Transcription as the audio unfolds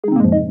Hi,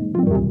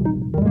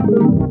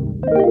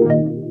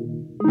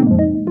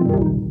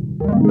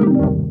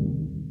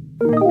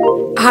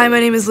 my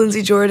name is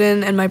Lindsey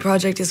Jordan, and my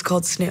project is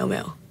called Snail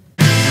Mail.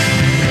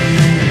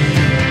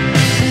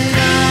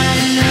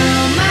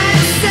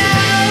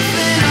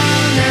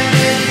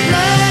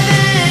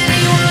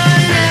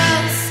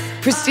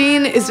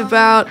 Pristine is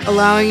about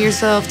allowing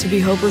yourself to be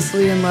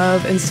hopelessly in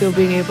love and still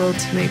being able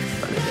to make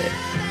fun of it.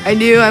 I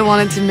knew I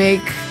wanted to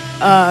make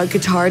a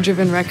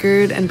guitar-driven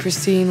record, and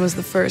Pristine was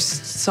the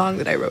first song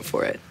that I wrote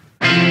for it.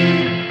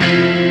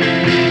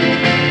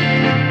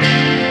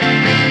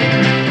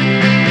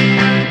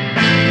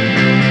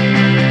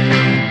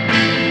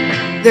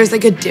 There's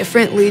like a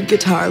different lead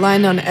guitar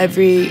line on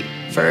every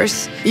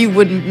verse. You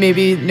wouldn't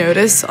maybe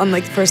notice on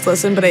like the first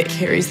listen, but it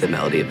carries the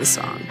melody of the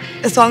song.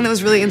 A song that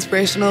was really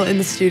inspirational in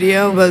the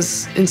studio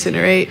was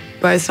Incinerate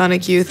by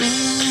Sonic Youth.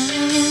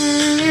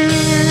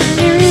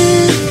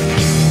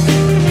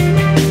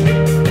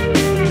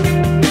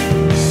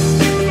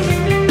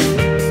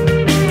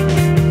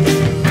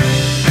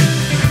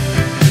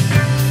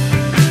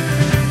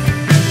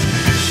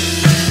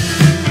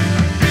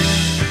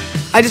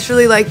 I just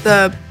really like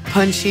the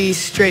punchy,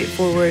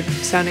 straightforward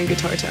sounding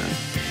guitar tone.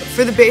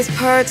 For the bass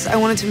parts, I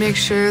wanted to make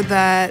sure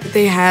that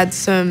they had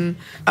some,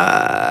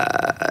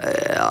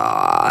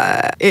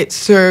 it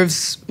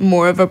serves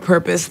more of a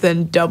purpose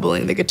than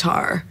doubling the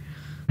guitar.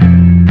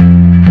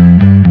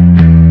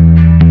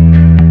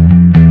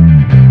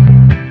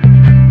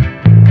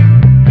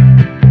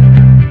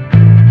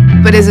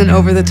 But isn't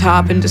over the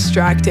top and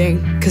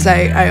distracting, because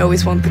I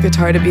always want the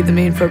guitar to be the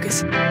main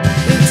focus.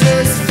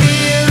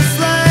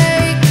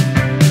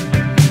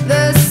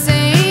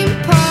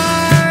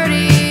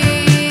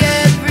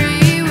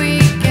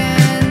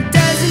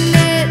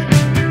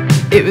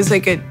 It was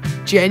like a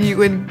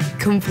genuine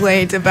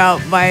complaint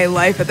about my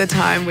life at the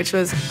time, which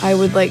was I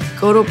would like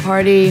go to a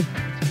party,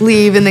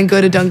 leave, and then go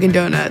to Dunkin'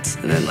 Donuts,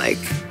 and then like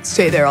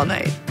stay there all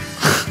night.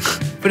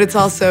 But it's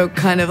also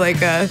kind of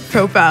like a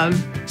profound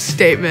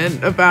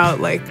statement about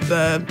like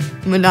the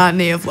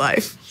monotony of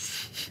life.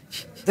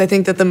 I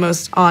think that the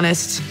most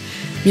honest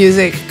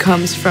music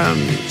comes from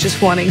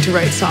just wanting to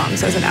write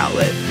songs as an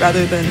outlet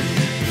rather than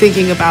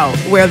thinking about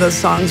where those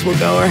songs will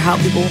go or how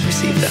people will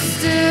perceive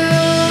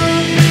them.